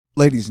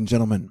Ladies and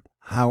gentlemen,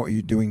 how are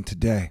you doing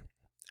today?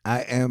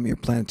 I am your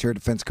planetary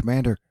defense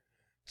commander,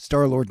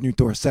 Star-Lord New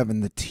Thor 7,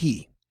 the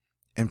T.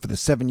 And for the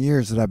 7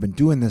 years that I've been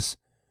doing this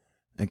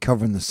and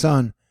covering the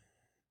sun,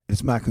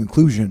 it's my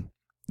conclusion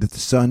that the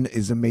sun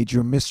is a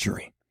major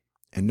mystery,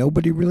 and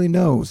nobody really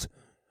knows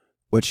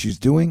what she's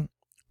doing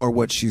or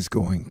what she's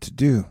going to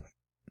do.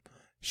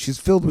 She's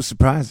filled with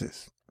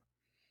surprises.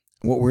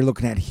 What we're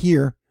looking at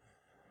here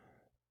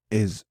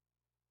is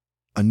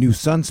a new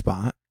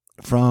sunspot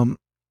from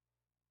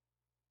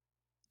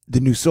the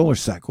new solar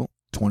cycle,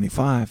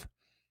 25.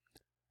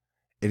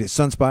 It is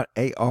sunspot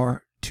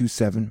AR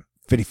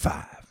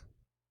 2755.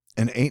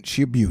 And ain't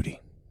she a beauty?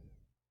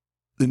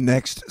 The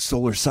next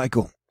solar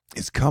cycle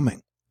is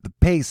coming. The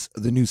pace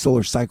of the new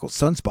solar cycle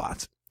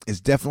sunspots is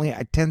definitely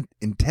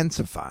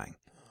intensifying.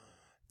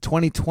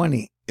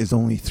 2020 is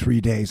only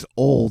 3 days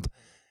old,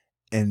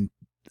 and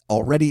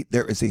already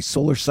there is a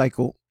solar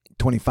cycle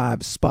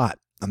 25 spot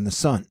on the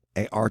sun,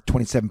 AR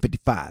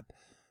 2755.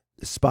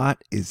 The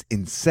spot is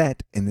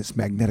inset in this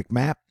magnetic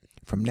map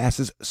from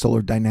NASA's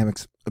Solar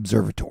Dynamics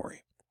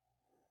Observatory.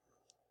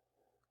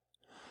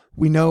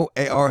 We know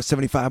AR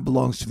 75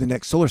 belongs to the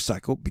next solar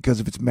cycle because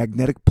of its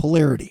magnetic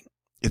polarity.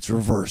 It's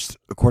reversed.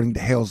 According to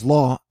Hale's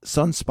law,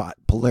 sunspot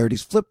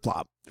polarities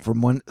flip-flop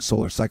from one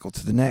solar cycle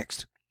to the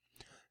next.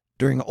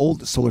 During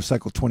old solar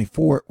cycle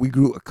 24, we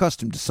grew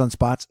accustomed to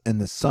sunspots in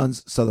the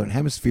sun's southern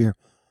hemisphere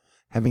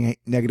having a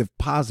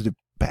negative-positive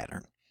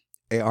pattern.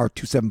 AR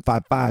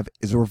 2755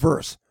 is a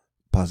reverse,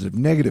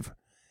 positive-negative,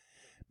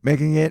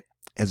 making it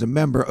as a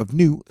member of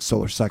new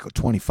solar cycle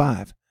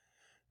 25.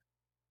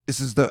 This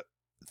is the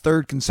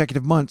third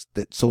consecutive month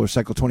that solar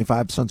cycle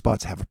 25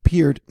 sunspots have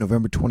appeared: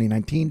 November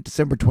 2019,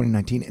 December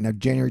 2019, and now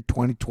January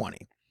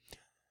 2020.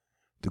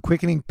 The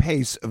quickening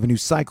pace of a new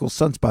cycle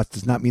sunspots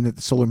does not mean that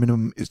the solar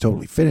minimum is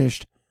totally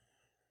finished.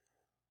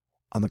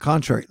 On the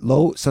contrary,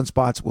 low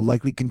sunspots will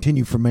likely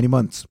continue for many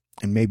months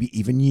and maybe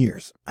even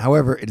years.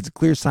 However, it is a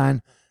clear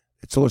sign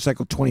that solar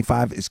cycle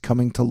 25 is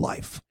coming to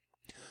life.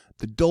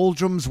 The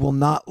doldrums will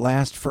not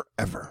last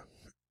forever.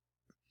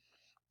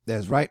 That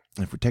is right.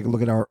 And if we take a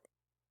look at our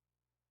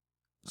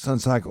sun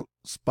cycle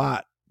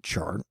spot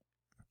chart,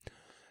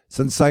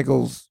 sun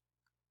cycles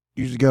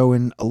usually go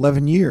in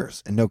 11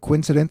 years, and no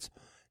coincidence,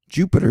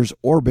 Jupiter's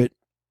orbit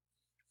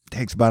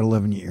takes about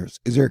 11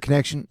 years. Is there a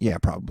connection? Yeah,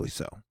 probably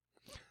so.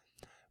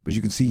 But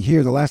you can see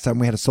here, the last time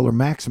we had a solar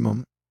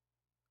maximum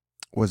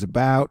was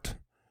about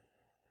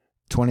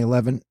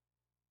 2011,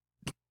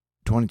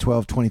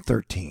 2012,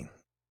 2013.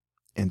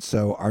 And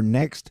so our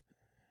next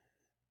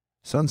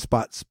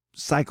sunspot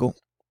cycle,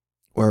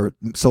 or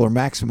solar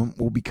maximum,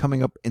 will be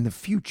coming up in the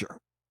future.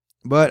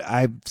 But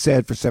I've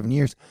said for 7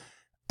 years,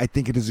 I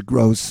think it is a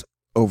gross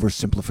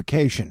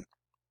oversimplification.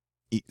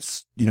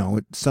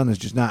 Sun is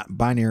just not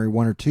binary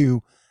 1 or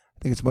 2. I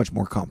think it's much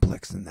more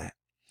complex than that.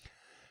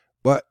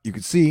 But you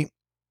can see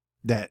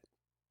that,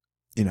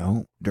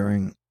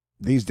 during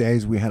these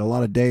days, we had a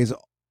lot of days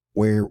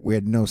where we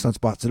had no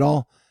sunspots at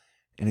all.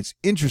 And it's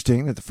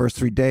interesting that the first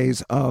 3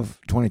 days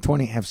of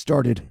 2020 have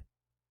started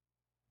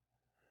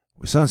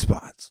with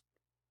sunspots.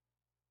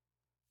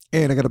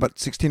 And I got about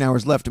 16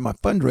 hours left in my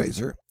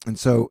fundraiser. And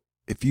so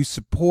if you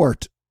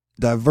support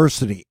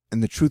diversity in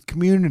the truth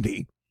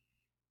community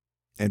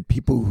and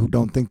people who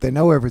don't think they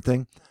know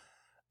everything,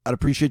 I'd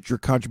appreciate your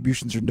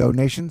contributions or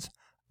donations.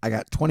 I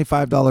got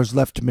 $25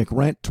 left to make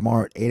rent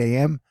tomorrow at 8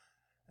 a.m.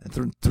 and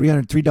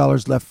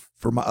 $303 left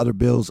for my other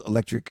bills: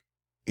 electric,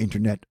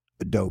 internet,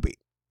 Adobe.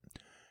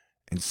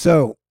 And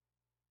so,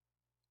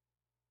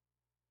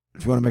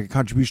 if you want to make a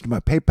contribution to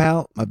my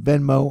PayPal, my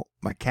Venmo,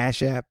 my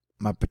CashApp,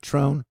 my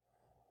Patron,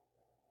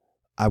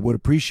 I would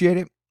appreciate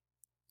it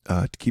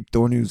to keep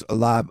THORnews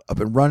alive,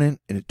 up and running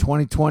into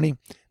 2020.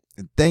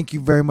 And thank you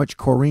very much,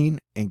 Corrine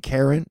and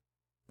Karen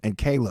and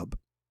Caleb.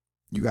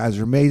 You guys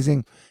are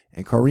amazing.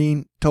 And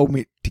Corrine told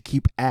me to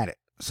keep at it.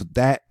 So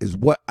that is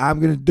what I'm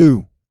going to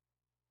do.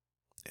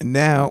 And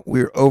now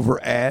we're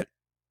over at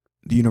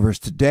the universe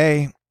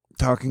today,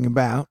 talking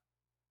about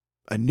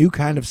a new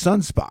kind of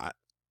sunspot.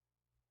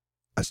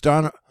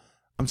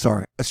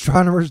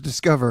 Astronomers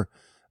discover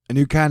a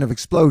new kind of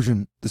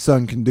explosion the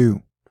sun can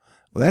do.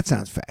 Well, that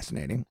sounds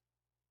fascinating.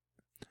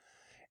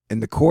 In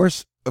the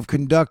course of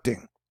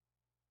conducting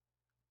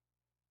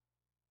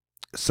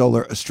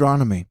solar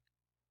astronomy,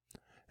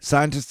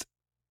 scientists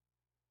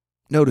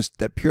noticed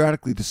that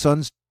periodically the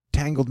sun's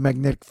tangled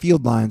magnetic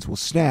field lines will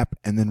snap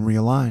and then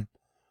realign.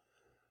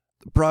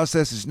 The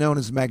process is known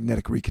as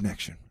magnetic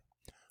reconnection,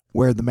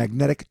 where the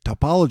magnetic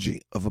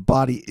topology of a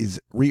body is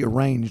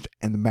rearranged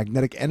and the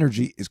magnetic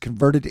energy is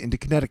converted into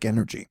kinetic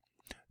energy,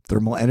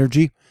 thermal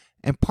energy,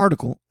 and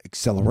particle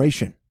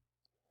acceleration.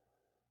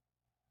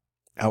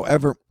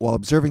 However, while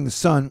observing the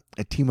sun,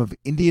 a team of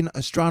Indian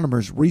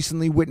astronomers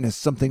recently witnessed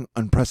something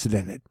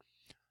unprecedented: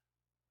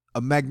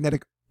 a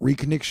magnetic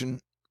reconnection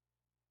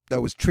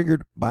that was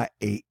triggered by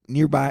a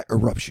nearby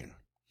eruption.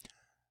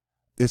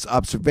 This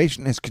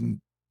observation has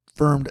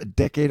confirmed a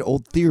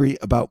decade-old theory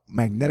about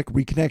magnetic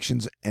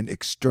reconnections and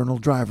external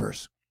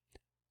drivers.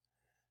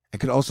 and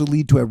could also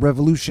lead to a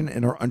revolution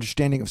in our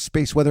understanding of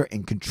space weather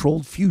and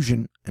controlled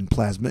fusion and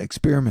plasma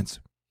experiments.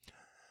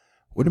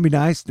 Wouldn't it be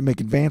nice to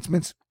make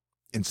advancements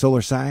in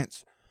solar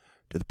science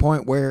to the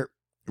point where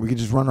we could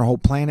just run our whole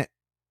planet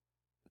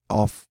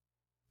off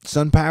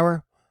sun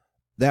power?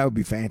 That would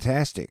be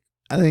fantastic.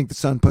 I think the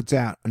sun puts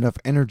out enough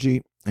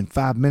energy in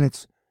 5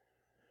 minutes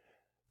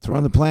to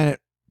run the planet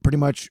pretty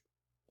much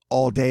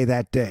all day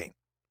that day.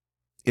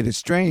 It is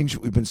strange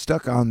we've been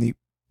stuck on the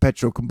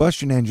petrol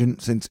combustion engine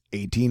since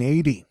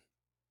 1880.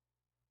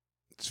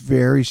 It's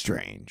very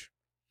strange.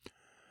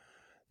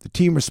 The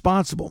team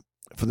responsible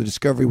for the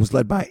discovery was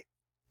led by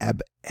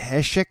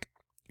Abhishek,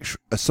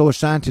 a solar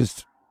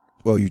scientist.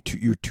 Well,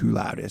 you're too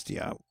loud,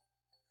 SDI.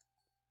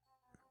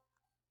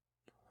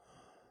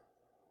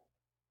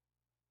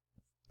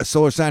 A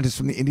solar scientist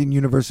from the Indian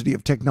University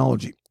of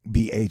Technology,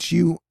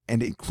 BHU,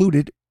 and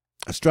included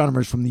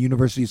astronomers from the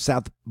University of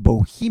South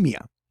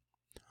Bohemia.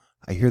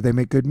 I hear they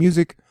make good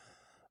music.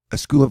 A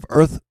School of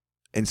Earth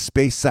and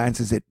Space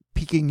Sciences at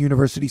Peking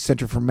University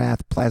Center for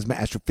Math, Plasma,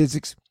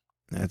 Astrophysics.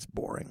 That's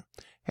boring.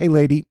 Hey,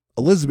 lady,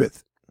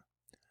 Elizabeth.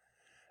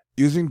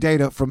 Using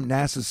data from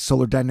NASA's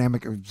Solar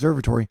Dynamic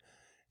Observatory,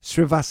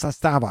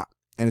 Srivastava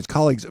and his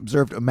colleagues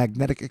observed a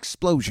magnetic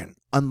explosion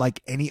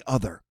unlike any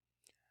other.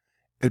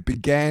 It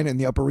began in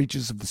the upper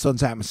reaches of the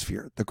sun's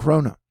atmosphere, the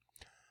corona,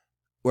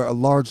 where a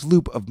large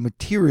loop of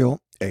material,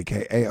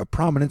 aka a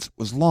prominence,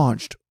 was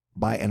launched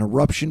by an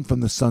eruption from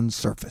the sun's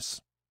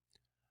surface.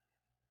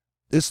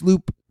 This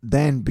loop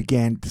then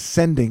began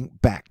descending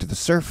back to the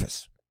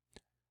surface,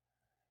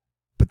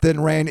 but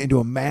then ran into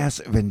a mass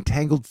of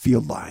entangled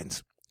field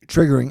lines,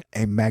 triggering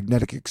a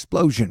magnetic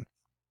explosion.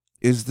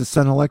 Is the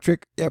sun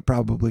electric? Yeah,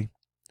 probably.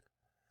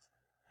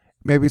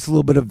 Maybe it's a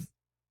little bit of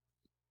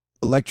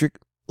electric,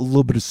 a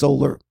little bit of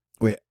solar.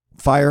 Wait,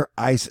 fire,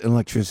 ice, and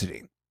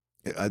electricity.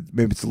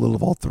 Maybe it's a little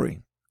of all three.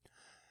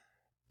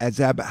 As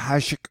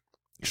Abhishek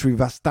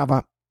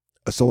Srivastava,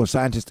 a solar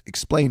scientist,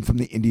 explained from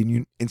the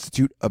Indian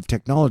Institute of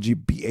Technology,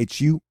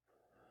 BHU,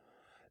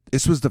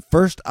 this was the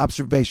first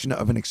observation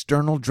of an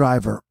external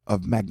driver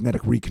of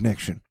magnetic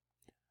reconnection.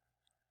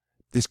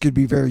 This could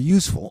be very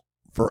useful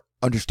for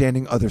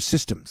understanding other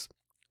systems.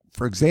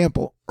 For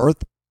example,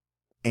 Earth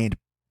and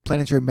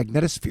planetary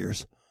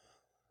magnetospheres,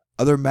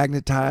 other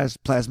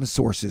magnetized plasma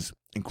sources,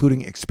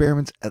 including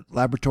experiments at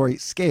laboratory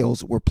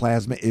scales where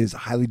plasma is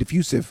highly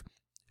diffusive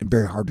and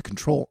very hard to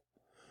control.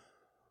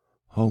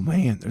 Oh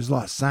man, there's a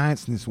lot of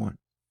science in this one.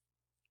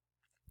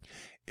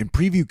 In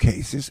preview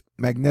cases,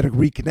 magnetic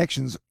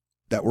reconnections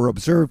that were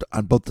observed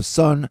on both the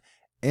sun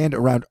and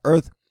around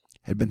Earth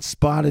had been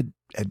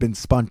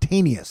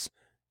spontaneous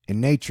in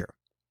nature,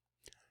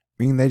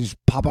 meaning they just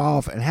pop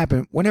off and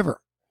happen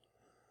whenever.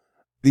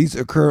 These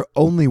occur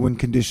only when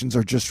conditions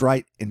are just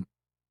right in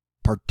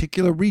a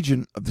particular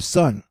region of the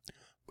sun,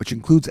 which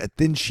includes a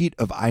thin sheet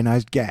of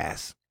ionized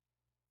gas,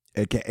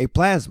 aka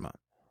plasma,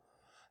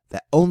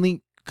 that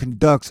only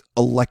conducts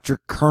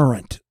electric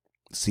current.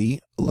 See,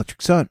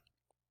 electric sun,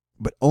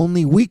 but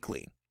only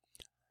weakly.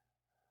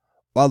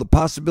 While the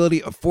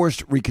possibility of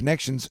forced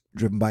reconnections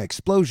driven by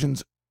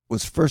explosions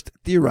was first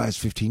theorized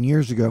 15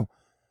 years ago,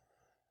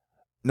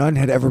 none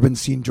had ever been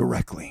seen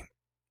directly.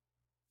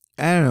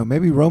 I don't know,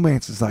 maybe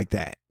romance is like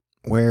that,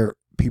 where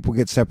people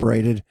get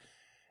separated,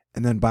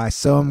 and then by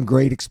some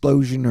great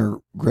explosion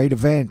or great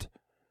event,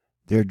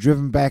 they're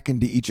driven back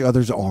into each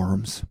other's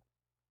arms.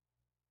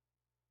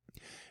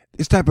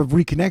 This type of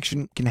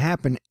reconnection can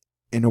happen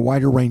in a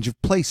wider range of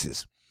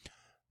places,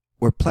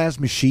 where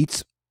plasma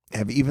sheets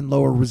have even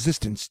lower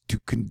resistance to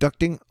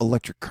conducting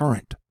electric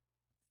current.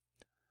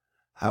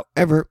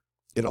 However,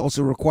 it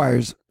also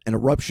requires an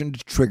eruption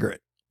to trigger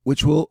it,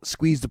 which will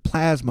squeeze the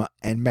plasma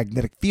and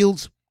magnetic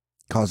fields,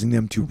 causing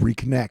them to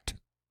reconnect.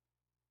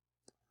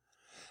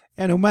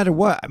 And no matter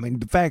what, I mean,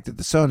 the fact that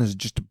the sun is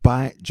just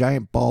a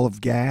giant ball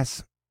of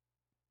gas,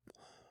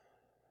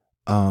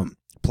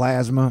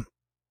 plasma,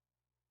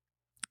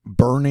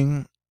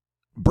 burning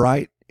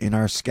bright in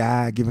our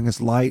sky, giving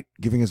us light,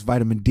 giving us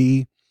vitamin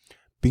D,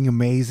 being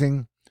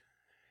amazing.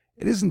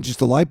 It isn't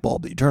just a light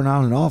bulb that you turn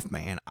on and off,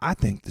 man. I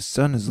think the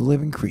sun is a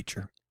living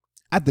creature.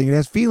 I think it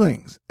has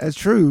feelings. That's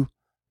true.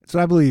 That's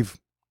what I believe.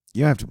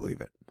 You don't have to believe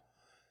it.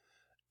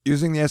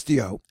 Using the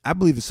SDO, I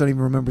believe the sun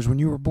even remembers when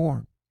you were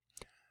born.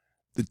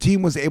 The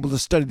team was able to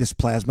study this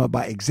plasma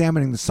by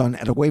examining the sun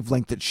at a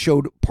wavelength that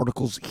showed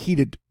particles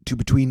heated to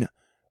between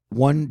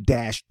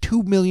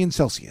 1-2 million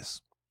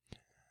Celsius.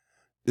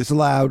 This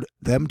allowed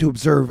them to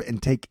observe and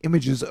take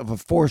images of a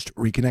forced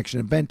reconnection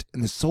event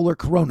in the solar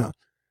corona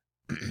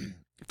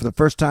for the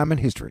first time in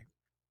history.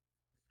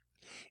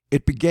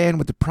 It began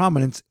with the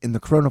prominence in the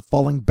corona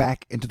falling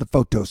back into the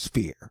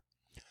photosphere,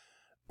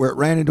 where it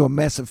ran into a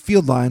mess of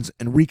field lines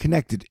and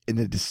reconnected in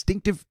a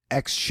distinctive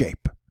X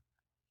shape.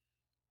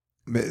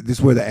 This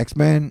is where the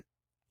X-Men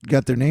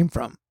got their name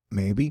from,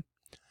 maybe.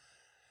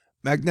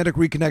 Magnetic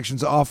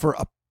reconnections offer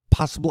a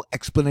possible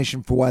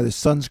explanation for why the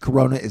sun's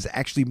corona is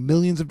actually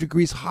millions of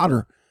degrees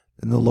hotter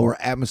than the lower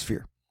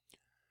atmosphere,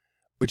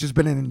 which has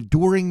been an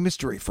enduring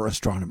mystery for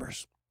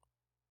astronomers.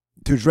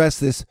 To address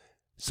this,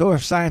 Solar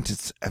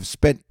scientists have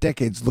spent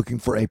decades looking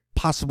for a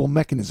possible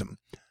mechanism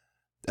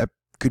that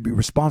could be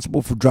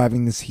responsible for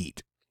driving this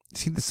heat.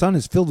 See, the sun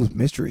is filled with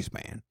mysteries,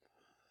 man.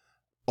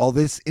 With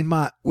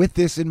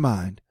this in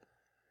mind,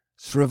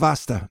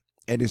 Srivastava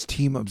and his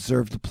team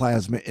observed the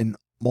plasma in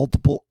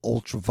multiple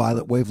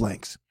ultraviolet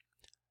wavelengths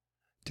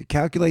to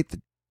calculate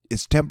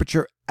its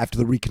temperature after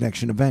the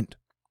reconnection event.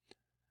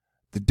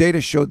 The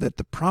data showed that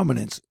the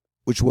prominence,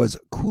 which was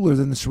cooler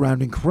than the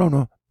surrounding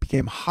corona,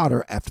 became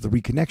hotter after the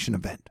reconnection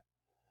event.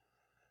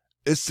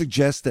 This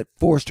suggests that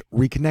forced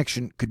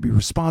reconnection could be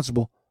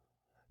responsible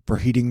for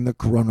heating the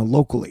corona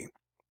locally.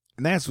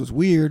 And that's what's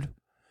weird.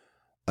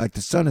 Like,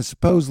 the sun is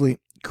supposedly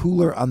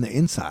cooler on the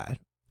inside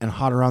and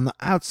hotter on the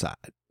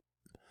outside.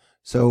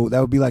 So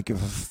that would be like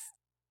if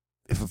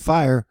a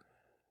fire,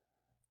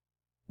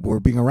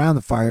 or being around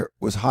the fire,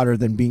 was hotter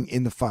than being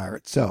in the fire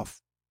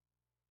itself,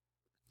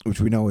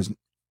 which we know is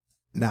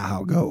not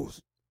how it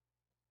goes.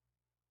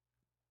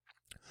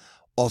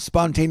 While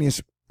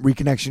spontaneous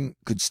reconnection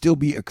could still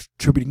be a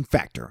contributing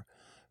factor,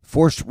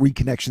 forced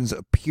reconnections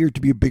appear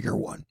to be a bigger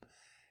one,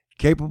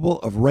 capable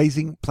of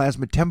raising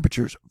plasma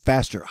temperatures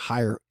faster,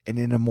 higher, and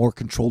in a more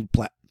controlled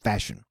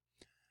fashion.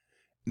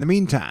 In the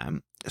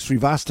meantime,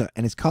 Srivastava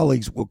and his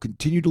colleagues will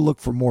continue to look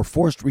for more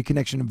forced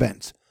reconnection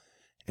events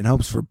in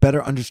hopes for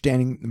better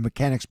understanding the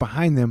mechanics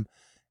behind them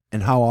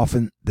and how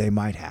often they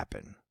might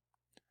happen.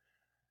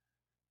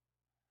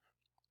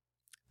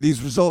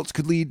 These results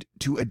could lead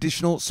to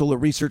additional solar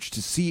research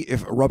to see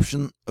if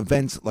eruption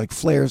events like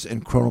flares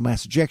and coronal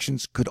mass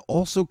ejections could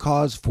also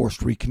cause forced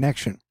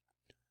reconnection.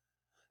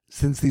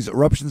 Since these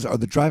eruptions are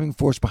the driving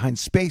force behind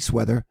space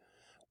weather,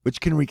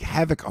 which can wreak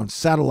havoc on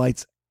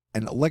satellites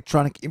and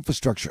electronic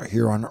infrastructure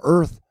here on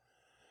Earth,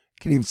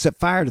 can even set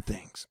fire to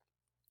things.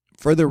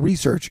 Further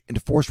research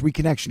into forced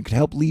reconnection could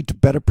help lead to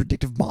better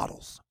predictive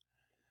models.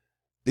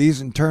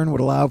 These in turn would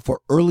allow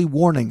for early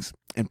warnings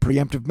and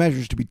preemptive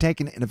measures to be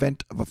taken in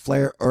event of a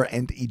flare or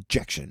an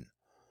ejection.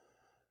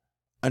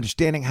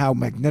 Understanding how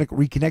magnetic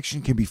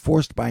reconnection can be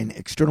forced by an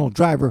external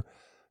driver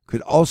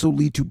could also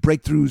lead to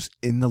breakthroughs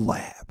in the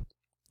lab.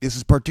 This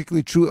is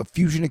particularly true of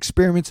fusion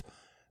experiments,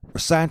 where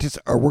scientists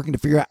are working to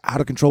figure out how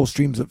to control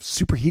streams of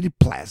superheated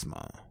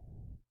plasma.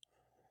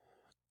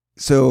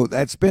 So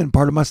that's been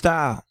part of my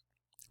style.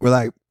 We're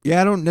like,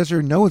 yeah, I don't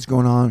necessarily know what's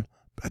going on,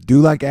 but I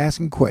do like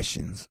asking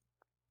questions.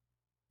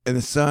 And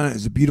the sun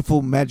is a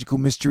beautiful, magical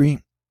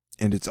mystery,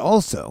 and it's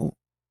also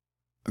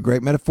a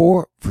great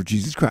metaphor for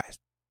Jesus Christ.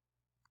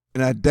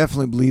 And I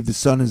definitely believe the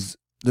sun is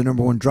the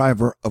number one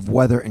driver of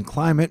weather and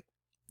climate,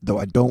 though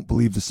I don't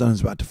believe the sun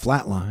is about to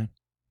flatline.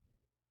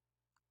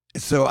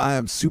 So I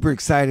am super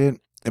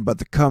excited about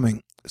the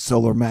coming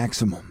solar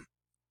maximum.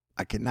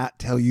 I cannot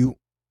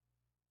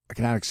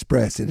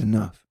express it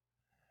enough.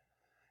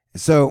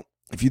 And so,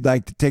 if you'd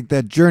like to take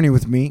that journey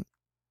with me,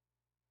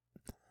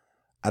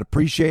 I'd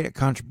appreciate a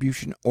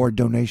contribution or a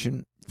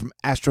donation from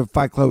Astro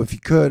Fight Club if you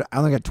could. I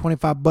only got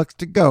 $25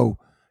 to go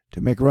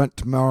to make a run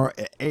tomorrow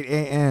at 8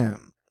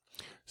 a.m.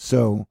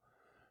 So,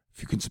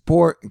 if you can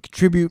support and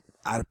contribute,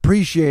 I'd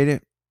appreciate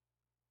it.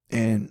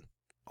 And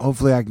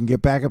hopefully I can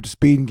get back up to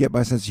speed and get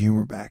my sense of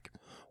humor back.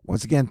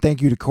 Once again,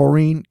 thank you to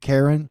Corrine,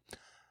 Karen,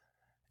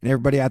 and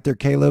everybody out there,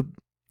 Caleb,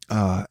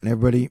 and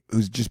everybody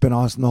who's just been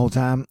awesome the whole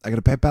time. I got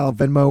a PayPal, a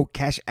Venmo,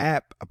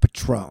 CashApp, a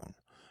Patron,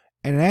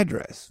 and an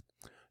address.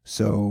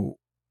 So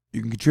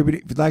you can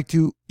contribute if you'd like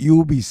to. You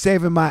will be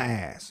saving my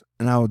ass,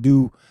 and I will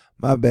do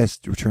my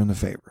best to return the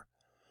favor.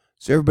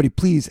 So everybody,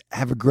 please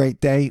have a great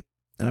day,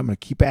 and I'm going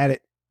to keep at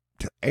it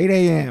till 8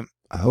 a.m.,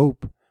 I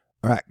hope.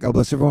 All right, God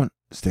bless everyone.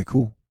 Stay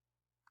cool.